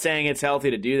I'm not saying it's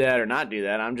healthy to do that or not do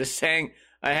that. I'm just saying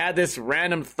I had this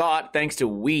random thought thanks to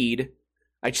weed.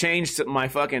 I changed my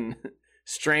fucking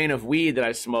strain of weed that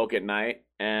I smoke at night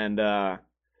and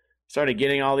started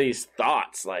getting all these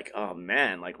thoughts like, oh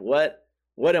man, like what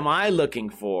am I looking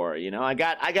for? You know, I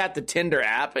got the Tinder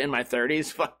app in my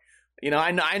 30s. You know,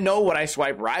 I know what I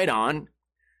swipe right on.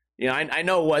 You know, I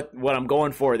know what I'm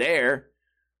going for there.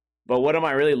 But what am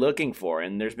I really looking for?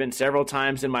 And there's been several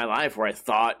times in my life where I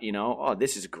thought, you know, oh,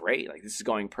 this is great. Like, this is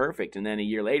going perfect. And then a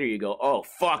year later you go, oh,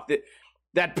 fuck,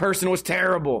 that person was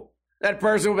terrible. That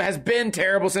person has been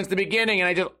terrible since the beginning.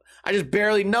 And I just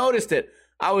barely noticed it.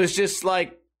 I was just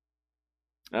like,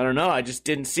 I don't know. I just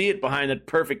didn't see it behind the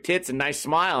perfect tits and nice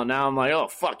smile. And now I'm like, oh,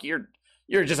 fuck, you're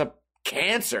just a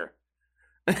cancer.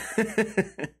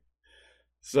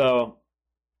 So,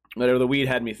 whatever, the weed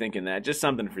had me thinking that. Just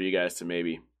something for you guys to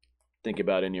maybe think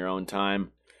about in your own time.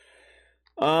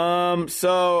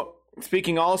 So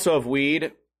speaking also of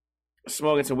weed,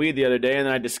 smoking some weed the other day, and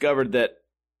then I discovered that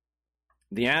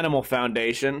the Animal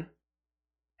Foundation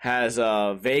has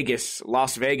a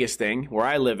Las Vegas thing where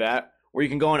I live at, where you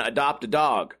can go and adopt a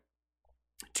dog.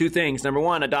 Two things. Number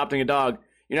one, adopting a dog.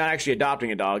 You're not actually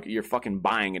adopting a dog. You're fucking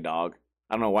buying a dog.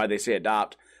 I don't know why they say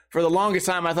adopt. For the longest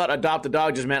time, I thought adopt a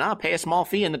dog just meant, pay a small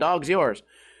fee and the dog's yours.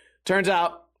 Turns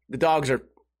out the dogs are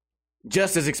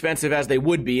just as expensive as they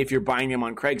would be if you're buying them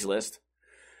on Craigslist.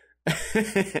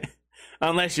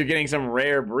 Unless you're getting some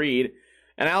rare breed.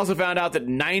 And I also found out that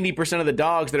 90% of the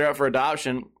dogs that are up for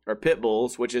adoption are pit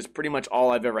bulls, which is pretty much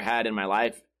all I've ever had in my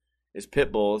life is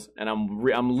pit bulls. And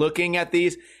I'm looking at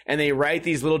these, and they write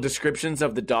these little descriptions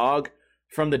of the dog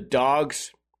from the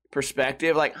dog's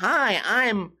perspective. Like, hi,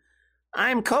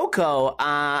 I'm Coco.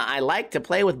 I like to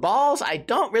play with balls. I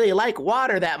don't really like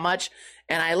water that much.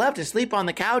 And I love to sleep on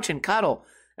the couch and cuddle.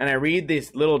 And I read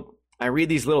these little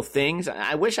things.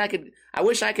 I wish I could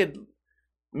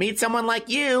meet someone like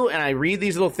you. And I read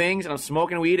these little things and I'm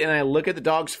smoking weed and I look at the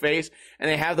dog's face and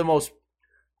they have the most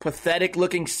pathetic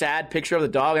looking sad picture of the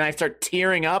dog and I start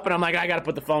tearing up and I'm like, I gotta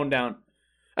put the phone down.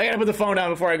 I gotta put the phone down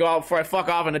before I go out, before I fuck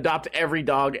off and adopt every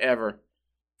dog ever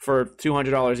for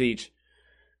 $200 each.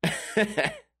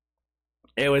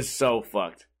 It was so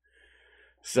fucked.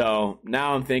 So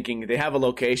now I'm thinking they have a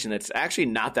location that's actually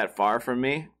not that far from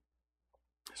me.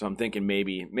 So I'm thinking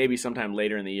maybe sometime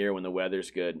later in the year when the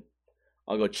weather's good,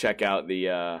 I'll go check out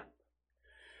the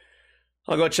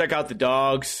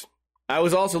dogs. I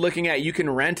was also looking at you can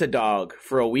rent a dog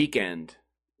for a weekend.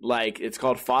 Like it's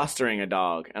called fostering a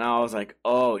dog. And I was like,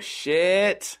 "Oh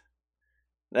shit.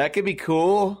 That could be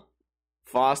cool.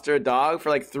 Foster a dog for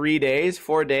like 3 days,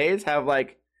 4 days, have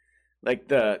like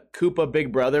the Koopa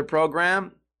Big Brother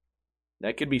program.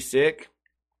 That could be sick."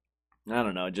 I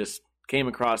don't know, just came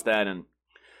across that and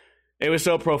it was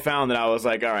so profound that I was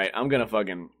like, all right, I'm going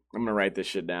to write this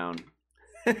shit down.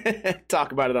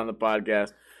 Talk about it on the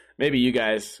podcast. Maybe you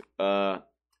guys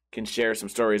can share some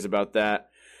stories about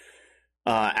that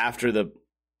after the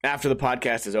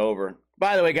podcast is over.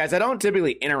 By the way, guys, I don't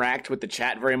typically interact with the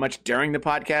chat very much during the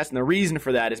podcast, and the reason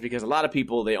for that is because a lot of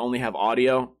people, they only have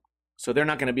audio, so they're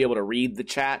not going to be able to read the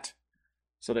chat.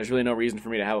 So there's really no reason for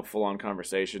me to have a full-on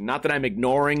conversation. Not that I'm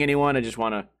ignoring anyone, I just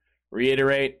want to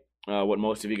reiterate what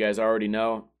most of you guys already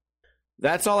know.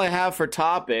 That's all I have for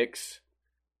topics,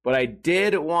 but I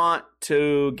did want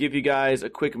to give you guys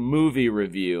a quick movie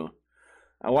review.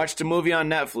 I watched a movie on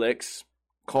Netflix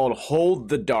called Hold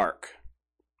the Dark,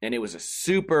 and it was a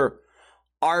super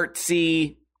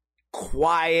artsy,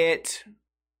 quiet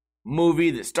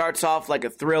movie that starts off like a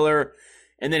thriller,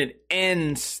 and then it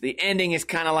ends. The ending is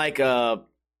kind of like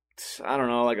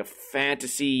like a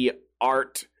fantasy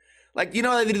art. Like, you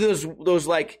know, they do those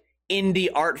like indie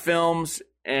art films,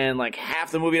 and like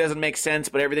half the movie doesn't make sense,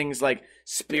 but everything's like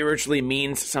spiritually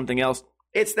means something else.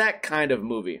 It's that kind of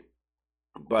movie.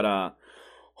 But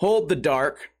Hold the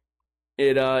Dark,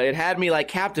 it had me like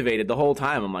captivated the whole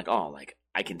time. I'm like, oh, like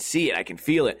I can see it, I can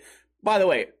feel it. By the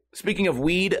way, speaking of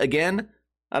weed again,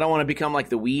 I don't want to become like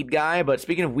the weed guy, but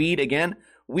speaking of weed again,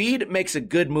 weed makes a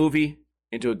good movie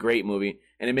into a great movie,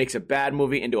 and it makes a bad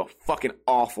movie into a fucking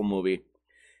awful movie.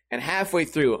 And halfway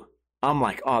through, I'm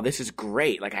like, oh, this is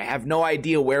great. Like, I have no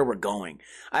idea where we're going.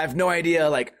 I have no idea,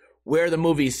 like, where the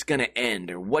movie's going to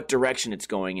end or what direction it's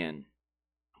going in.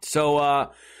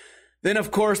 So, then,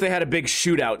 of course, they had a big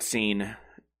shootout scene,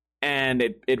 and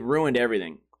it ruined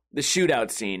everything. The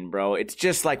shootout scene, bro, it's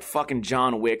just like fucking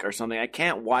John Wick or something. I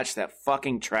can't watch that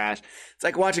fucking trash. It's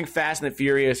like watching Fast and the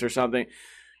Furious or something.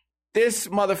 This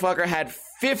motherfucker had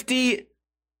 50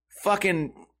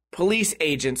 fucking police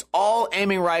agents all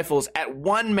aiming rifles at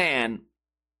one man,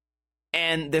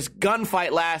 and this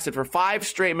gunfight lasted for 5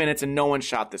 straight minutes and no one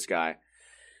shot this guy.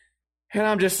 And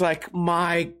I'm just like,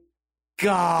 my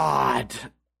God.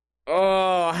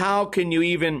 Oh, how can you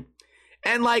even...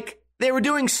 And like, they were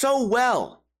doing so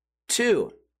well,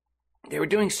 too. They were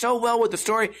doing so well with the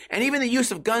story, and even the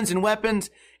use of guns and weapons,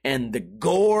 and the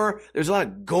gore. There's a lot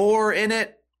of gore in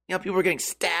it. You know, people were getting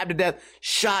stabbed to death,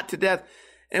 shot to death.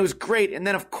 And it was great. And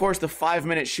then, of course, the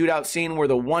 5-minute shootout scene where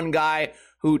the one guy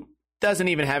who doesn't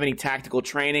even have any tactical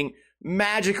training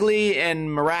magically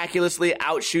and miraculously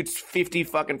outshoots 50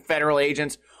 fucking federal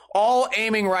agents, all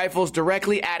aiming rifles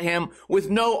directly at him with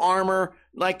no armor,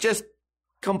 like just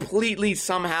completely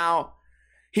somehow.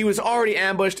 He was already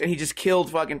ambushed and he just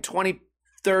killed fucking 20,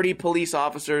 30 police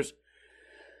officers.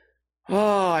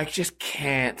 Oh, I just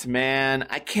can't, man.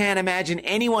 I can't imagine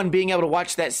anyone being able to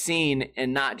watch that scene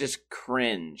and not just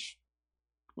cringe.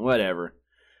 Whatever.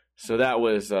 So that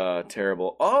was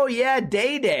terrible. Oh, yeah,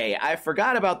 Day Day. I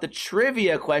forgot about the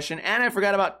trivia question, and I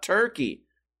forgot about Turkey.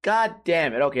 God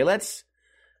damn it. Okay, let's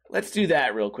do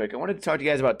that real quick. I wanted to talk to you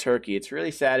guys about Turkey. It's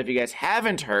really sad if you guys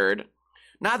haven't heard.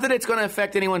 Not that it's going to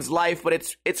affect anyone's life,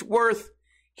 but it's worth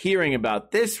hearing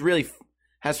about. This really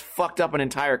has fucked up an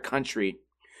entire country.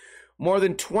 More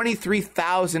than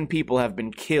 23,000 people have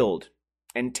been killed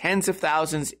and tens of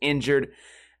thousands injured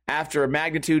after a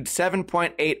magnitude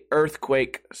 7.8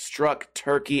 earthquake struck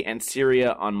Turkey and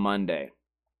Syria on Monday.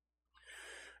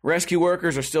 Rescue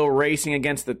workers are still racing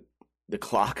against the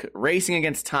clock, racing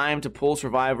against time to pull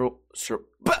survivors from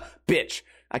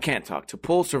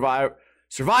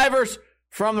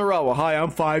the rubble. Hi, I'm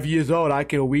 5 years old. I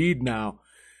can weed now.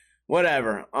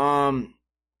 Whatever.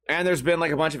 And there's been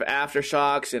like a bunch of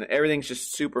aftershocks and everything's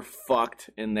just super fucked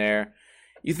in there.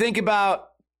 You think about,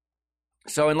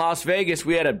 so in Las Vegas,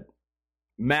 we had a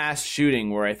mass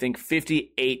shooting where I think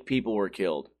 58 people were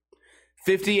killed.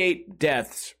 58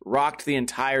 deaths rocked the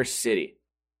entire city,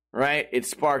 right? It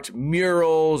sparked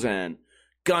murals and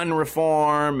gun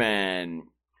reform, and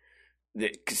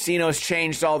the casinos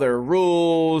changed all their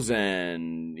rules,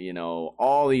 and, you know,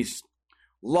 all these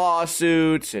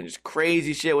lawsuits and just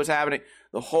crazy shit was happening.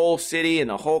 The whole city and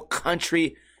the whole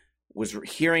country was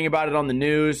hearing about it on the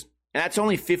news. And that's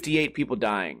only 58 people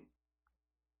dying.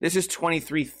 This is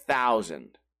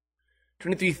 23,000.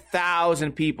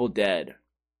 23,000 people dead.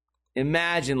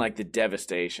 Imagine, like, the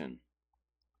devastation.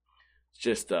 It's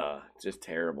just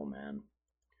terrible, man.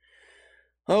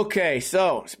 Okay,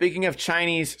 so speaking of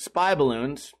Chinese spy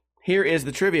balloons, here is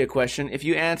the trivia question. If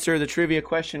you answer the trivia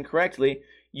question correctly,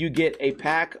 you get a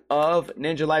pack of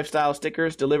Ninja Lifestyle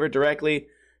stickers delivered directly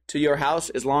to your house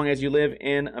as long as you live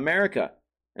in America.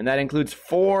 And that includes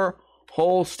 4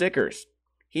 whole stickers.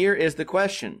 Here is the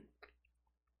question.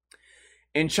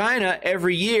 In China,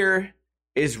 every year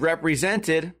is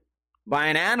represented by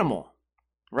an animal,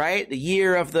 right? The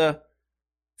year of the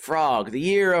frog, the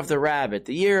year of the rabbit,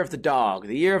 the year of the dog,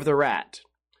 the year of the rat.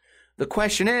 The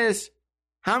question is,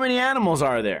 how many animals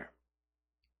are there?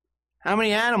 How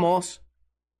many animals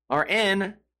are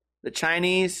in the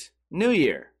Chinese New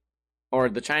Year? Or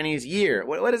the Chinese year?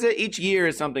 What is it? Each year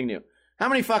is something new. How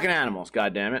many fucking animals,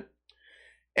 goddammit?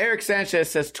 Eric Sanchez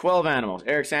says 12 animals.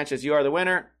 Eric Sanchez, you are the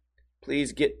winner.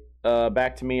 Please get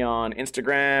back to me on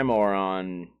Instagram or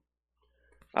on,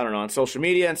 I don't know, on social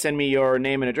media and send me your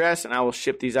name and address, and I will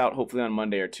ship these out hopefully on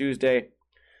Monday or Tuesday.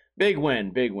 Big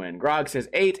win, big win. Grog says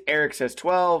 8. Eric says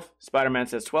 12. Spider-Man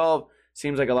says 12.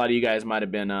 Seems like a lot of you guys might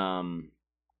have been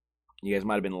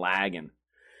lagging.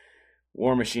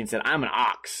 War Machine said, I'm an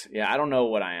ox. Yeah, I don't know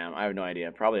what I am. I have no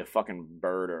idea. Probably a fucking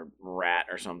bird or rat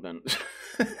or something.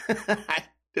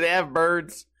 Do they have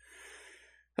birds?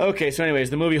 Okay, so anyways,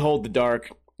 the movie Hold the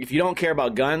Dark. If you don't care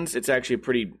about guns, it's actually a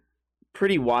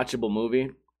pretty watchable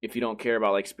movie. If you don't care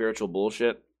about, like, spiritual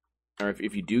bullshit, or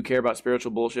if you do care about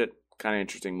spiritual bullshit, kind of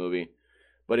interesting movie.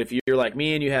 But if you're like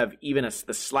me and you have even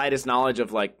the slightest knowledge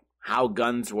of, like, how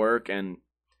guns work and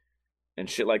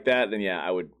shit like that, then yeah,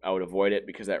 I would avoid it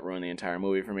because that ruined the entire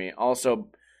movie for me. Also,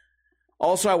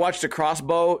 I watched a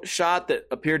crossbow shot that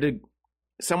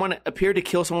someone appeared to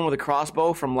kill someone with a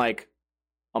crossbow from like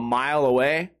a mile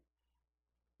away,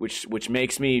 which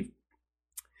makes me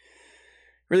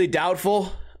really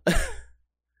doubtful.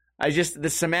 The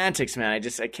semantics, man. I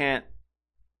can't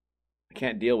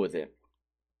deal with it.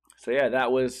 So yeah,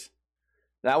 that was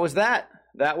that.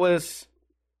 That was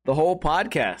the whole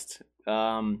podcast.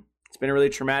 It's been a really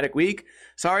traumatic week.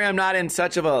 Sorry I'm not in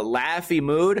such of a laughy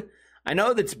mood. I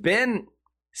know that it's been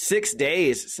 6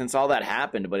 days since all that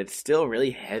happened, but it's still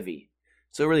really heavy.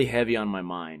 Still really heavy on my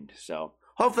mind. So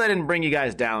hopefully I didn't bring you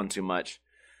guys down too much.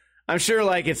 I'm sure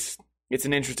like it's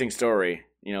an interesting story,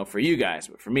 you know, for you guys,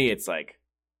 but for me it's like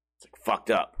fucked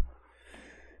up.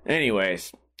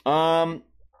 Anyways, yeah,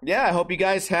 I hope you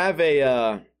guys have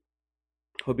a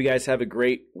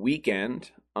great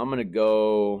weekend. I'm gonna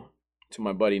go to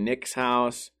my buddy Nick's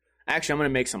house. Actually, I'm going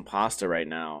to make some pasta right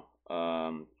now.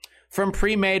 From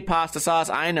pre-made pasta sauce.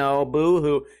 I know,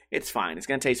 boo-hoo. It's fine. It's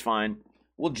going to taste fine.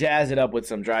 We'll jazz it up with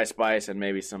some dry spice and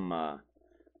maybe some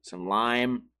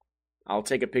lime. I'll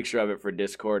take a picture of it for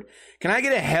Discord. Can I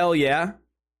get a hell yeah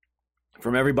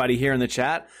from everybody here in the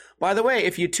chat? By the way,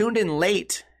 if you tuned in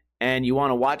late and you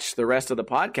want to watch the rest of the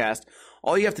podcast,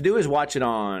 all you have to do is watch it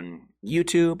on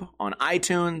YouTube, on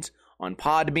iTunes, on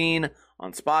Podbean,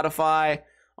 on Spotify,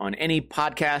 on any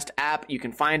podcast app. You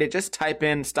can find it. Just type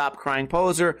in Stop Crying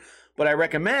Poser. But I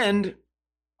recommend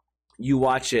you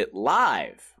watch it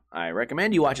live. I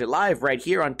recommend you watch it live right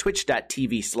here on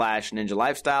twitch.tv/Ninja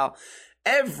Lifestyle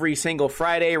every single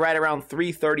Friday right around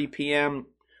 3:30 p.m.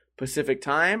 Pacific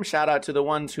time. Shout out to the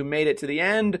ones who made it to the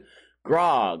end.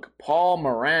 Grog, Paul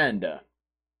Miranda,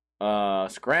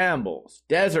 Scrambles,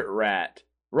 Desert Rat,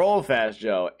 Roll Fast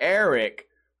Joe, Eric,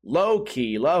 Low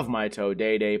Key, Love My Toe,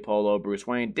 Day Day, Polo, Bruce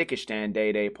Wayne, Dickishtan,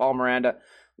 Day Day, Paul Miranda,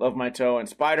 Love My Toe, and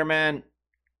Spider-Man,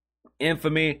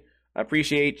 Infamy. I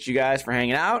appreciate you guys for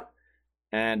hanging out.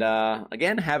 And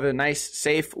again, have a nice,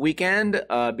 safe weekend.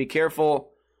 Be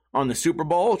careful on the Super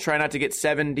Bowl. Try not to get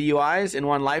 7 DUIs in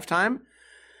one lifetime.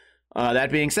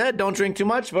 That being said, don't drink too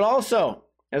much, but also,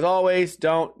 as always,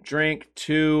 don't drink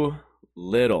too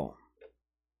little.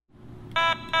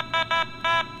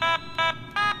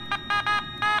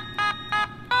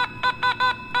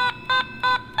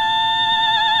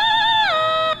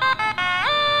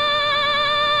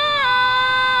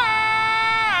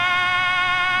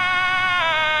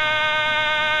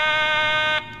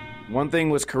 One thing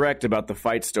was correct about the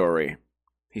fight story.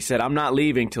 He said, I'm not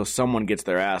leaving till someone gets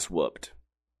their ass whooped.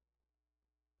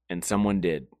 And someone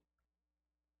did.